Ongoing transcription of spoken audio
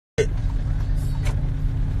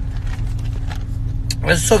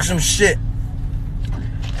Let's talk some shit.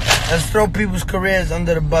 Let's throw people's careers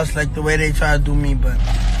under the bus like the way they try to do me, but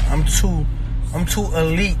I'm too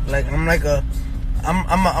elite. Like I'm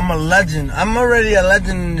a legend. I'm already a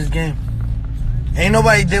legend in this game. Ain't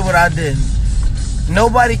nobody did what I did.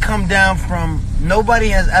 Nobody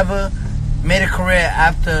has ever made a career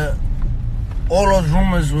after all those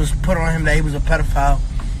rumors was put on him that he was a pedophile.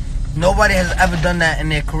 Nobody has ever done that in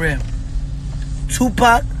their career.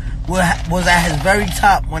 Tupac was at his very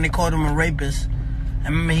top when they called him a rapist. I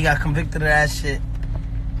remember he got convicted of that shit.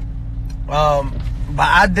 But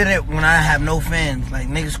I did it when I have no fans. Like,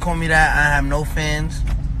 niggas call me that, I have no fans.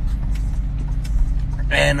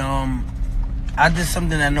 And I did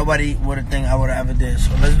something that nobody would have think I would have ever did.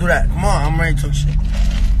 So let's do that. Come on, I'm ready to talk shit.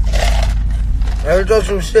 Let's talk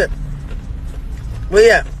some shit. Where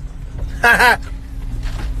you at?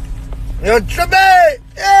 Yo, Trippy!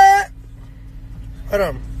 Yeah! Hold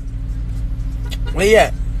on. Where you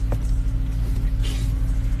at?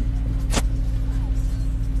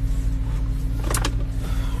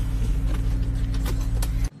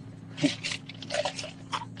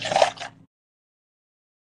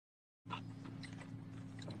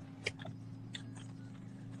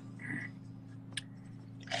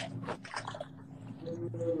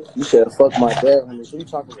 You said fuck my dad, homies. Who you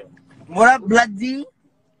talking about? What up, Black D?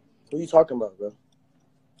 Who you talking about, bro?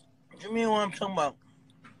 What you mean what I'm talking about?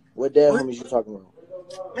 What dad homies you talking about?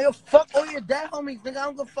 Nigga, fuck all your dad homies, nigga. I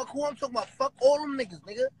don't give a fuck who I'm talking about. Fuck all them niggas,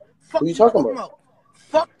 nigga. Fuck who you talking about?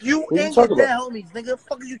 Fuck you who and you your dad about? homies, nigga.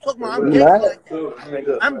 Fuck is you talking about? I'm gangster like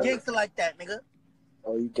that. I'm gangster like that, nigga.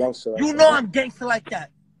 Oh, you gangster like you that. know I'm gangster like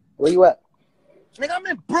that. Where you at? Nigga, I'm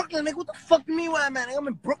in Brooklyn, nigga. What the fuck you mean where I'm at? Nigga, I'm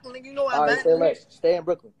in Brooklyn, nigga. You know where I'm at. Say less. Stay in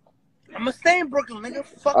Brooklyn. I'ma stay in Brooklyn, nigga.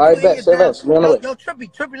 Fuck all you right, and your dad. Yo, Trippy,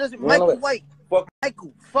 listen. Michael White. Fuck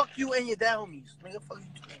Michael. Fuck you and your dad homies. Nigga, fuck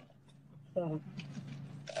you.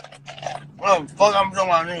 Oh, fuck, I'm talking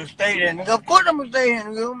about, nigga. Stay there, nigga. Of course I'm gonna stay here,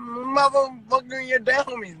 nigga. Motherfucker, you and your dad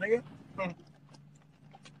homies, nigga.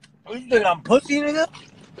 What you think, I'm pussy, nigga?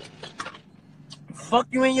 Fuck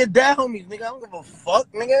you and your dad homies, nigga. I don't give a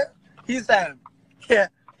fuck, nigga. He said,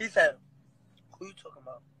 who you talking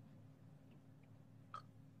about?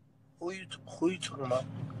 Who you talking about?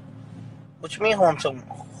 What you mean who I'm talking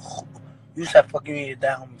about? You said fuck you and your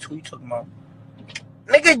dad homies. Who you talking about?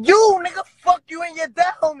 Nigga, nigga, fuck you and your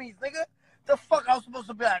dad homies, nigga. The fuck I was supposed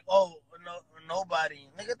to be like, oh, no, nobody.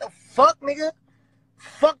 Nigga, the fuck, nigga?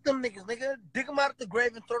 Fuck them niggas, nigga. Dig them out of the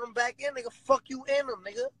grave and throw them back in, nigga. Fuck you and them,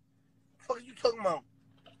 nigga. Fuck you talking about?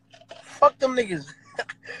 Fuck them niggas.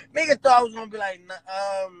 Nigga thought I was gonna be like,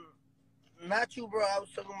 not you, bro. I was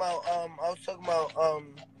talking about,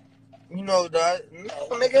 you know, no,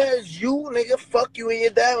 nigga, it's you, nigga. Fuck you and your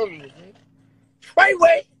dad homies, nigga. Right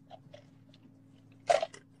way.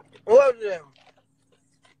 What was them?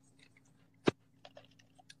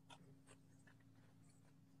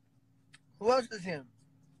 Who else is him?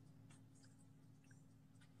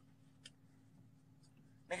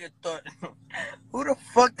 Nigga thought. Who the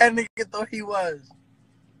fuck that nigga thought he was?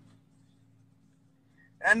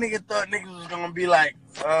 That nigga thought niggas was gonna be like,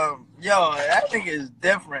 yo, that nigga is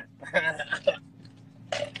different.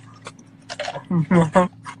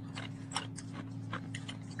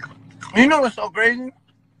 You know what's so crazy?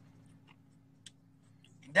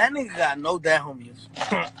 That nigga got no dad homies.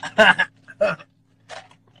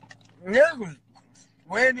 Niggas,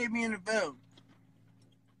 where they be in the film?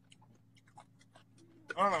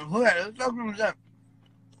 I don't know who that is. Let's talk to them.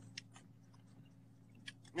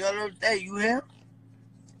 Yo, little day, you here?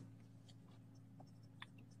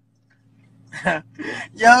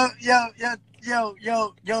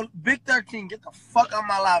 yo, Big 13, get the fuck out of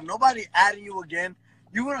my live. Nobody adding you again.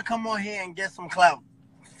 You gonna come on here and get some clout.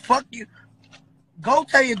 Fuck you. Go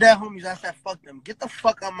tell your dad homies I said fuck them. Get the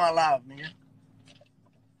fuck out of my live, nigga.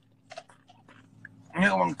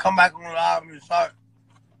 Nigga wanna come back on the live and start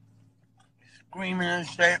screaming and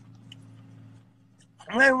shit.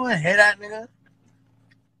 I don't wanna hear that, nigga.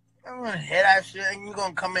 I don't wanna hear that shit. And you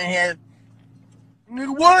gonna come in here,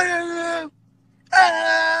 nigga, what is it?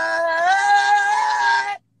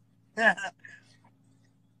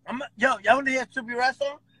 Yo, y'all wanna hear Trippy Rat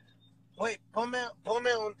song? Wait, ponme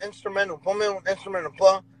un instrumento. Ponme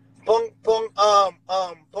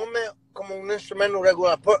como un instrumento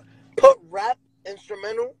regular. Put rap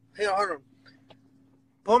instrumental. Here, hold on.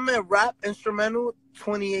 Ponme rap instrumental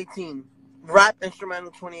 2018. Rap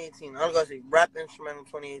instrumental 2018. I'm gonna say rap instrumental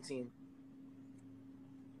 2018.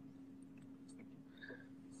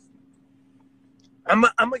 I'm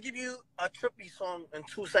gonna give you a Trippy song in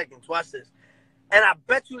 2 seconds. Watch this. And I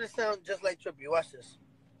bet you this sounds just like Trippy. Watch this.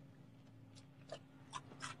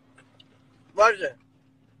 Watch that.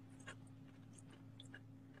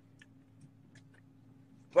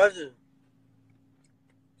 What's it?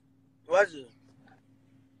 What's it?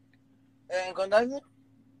 And conductor?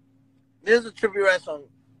 This is a Trippie Red song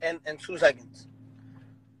in 2 seconds.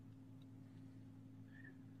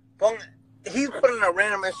 He's putting a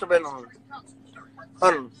random instrument on.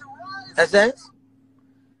 Hold on. That sense?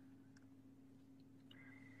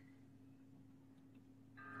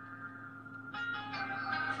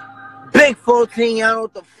 Big 14, y'all know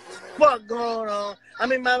what the fuck going on. I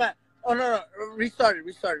mean, my bad. Oh, no. Restart it.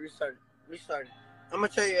 I'm gonna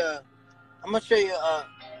show you,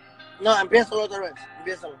 no, empieza otra vez.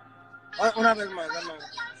 Empieza. Una vez más.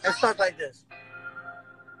 It starts like this.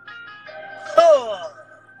 Oh.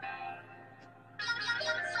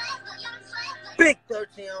 Big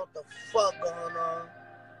 13, y'all know what the fuck going on.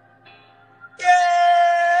 Yeah!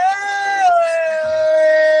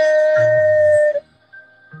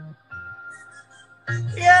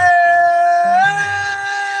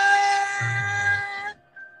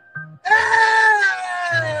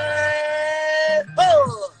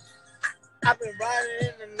 Oh! I've been riding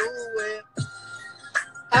in the new whip.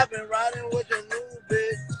 I've been riding with the new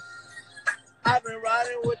bitch. I've been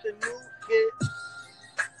riding with the new kid.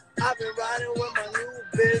 I've been riding with my new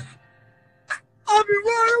bitch. I've been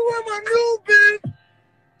riding with my new bitch.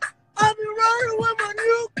 I've been riding with my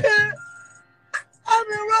new kid. I've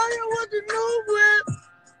been riding with the new whip.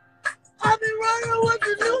 I've been riding with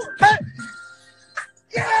the new. Hey!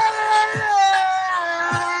 Yeah!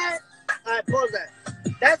 Alright, pause that.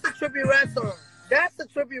 That's a Trippie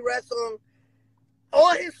Red song.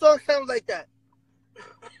 All his songs sound like that.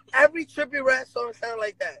 Every Trippie Red song sounds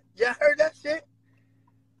like that. Y'all heard that shit?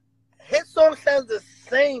 His song sounds the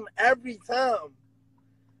same every time.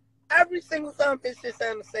 Every single time his shit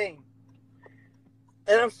sounds the same.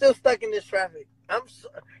 And I'm still stuck in this traffic.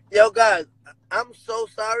 Yo, guys, I'm so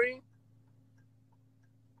sorry.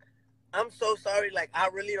 Like, I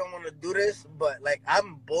really don't want to do this, but, like,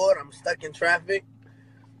 I'm bored. I'm stuck in traffic.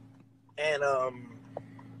 And,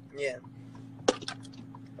 yeah.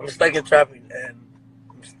 I'm stuck in traffic, and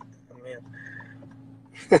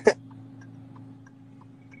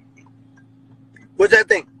what's that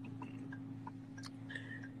thing?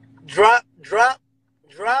 Drop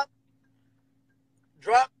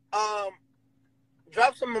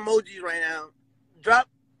some emojis right now. Drop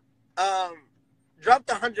the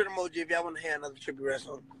 100 emoji if y'all want to hear another Trippie Red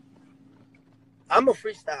song. I'm a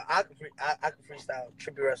freestyle. I can freestyle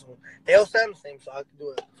Trippie Red song. They all sound the same, so I can do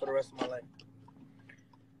it for the rest of my life.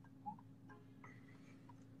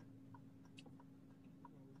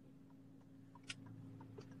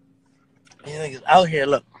 These niggas out here,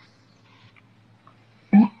 look.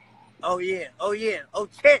 Oh yeah. Oh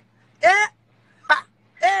shit. Yeah. Ha.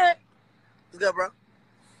 Yeah. What's good, bro?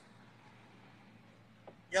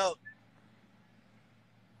 Yo,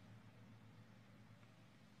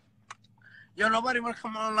 nobody wanna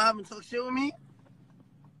come on live and talk shit with me?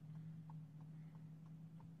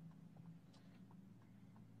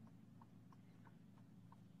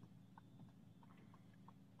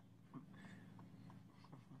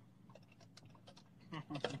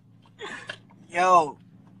 Yo,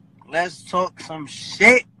 let's talk some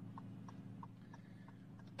shit.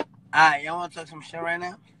 Alright, y'all wanna talk some shit right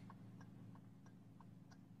now?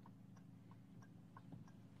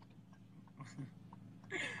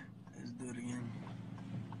 Let's do it again.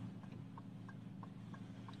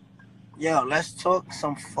 Yo, let's talk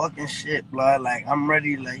some fucking shit, blood. Like, I'm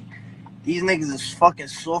ready. Like, these niggas is fucking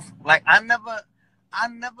soft. Like, I never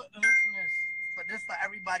listen to this, but this for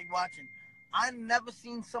everybody watching. I never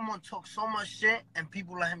seen someone talk so much shit and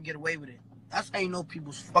people let him get away with it. That's how you know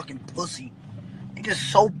people's fucking pussy. Niggas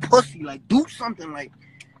so pussy. Like, do something. Like,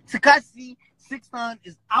 Tekashi 6ix9ine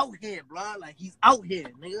is out here, blood. Like, he's out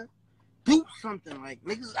here, nigga. Do something. Like,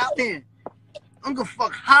 niggas out here. I don't give a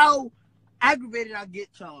fuck how aggravated I get,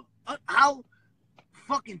 y'all. How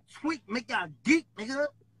fucking tweak make y'all geek, nigga.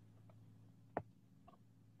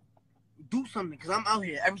 Do something, because I'm out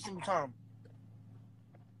here every single time.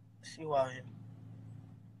 Let's see who out here.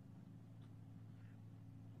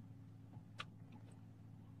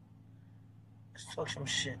 Let's talk some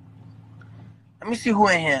shit. Let me see who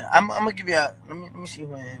in here. I'm gonna give you a. Let me see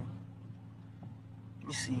who in here. Let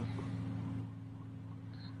me see.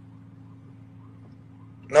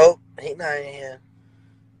 Nope, he not in here.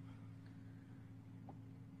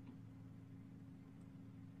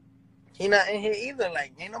 He not in here either.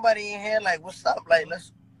 Like, ain't nobody in here. Like, what's up? Like,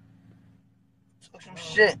 let's talk some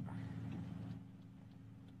shit.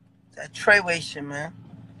 That Treyway shit, man.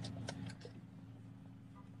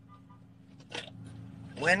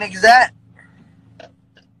 Where niggas at?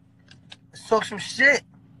 Let's talk some shit.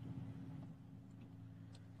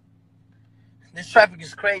 This traffic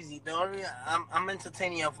is crazy. The only I'm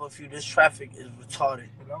entertaining y'all for a few. This traffic is retarded.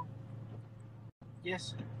 Hello?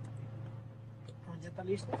 Yes. ¿Ya está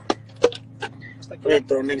listo? Hasta aquí. Wait,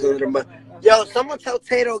 throw niggas under the bus. Yo, someone tell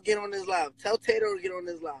Tato to get on this live. Tell Tato to get on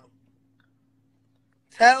this live.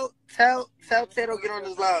 Tell Tato to get on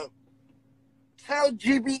this live. Tell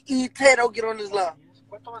GBE Tato get on this live.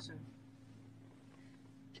 ¿Cuánto va a ser?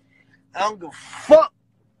 I don't give a fuck.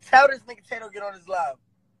 Tell this nigga Tato get on this live.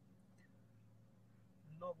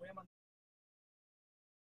 No, voy a mandar.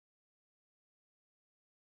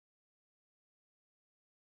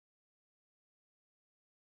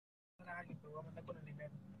 A alguien, pero voy a mandar con el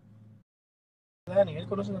dinero. Dani, él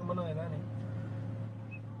conoce a la hermana de Dani.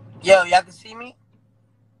 Yo, y'all can see me?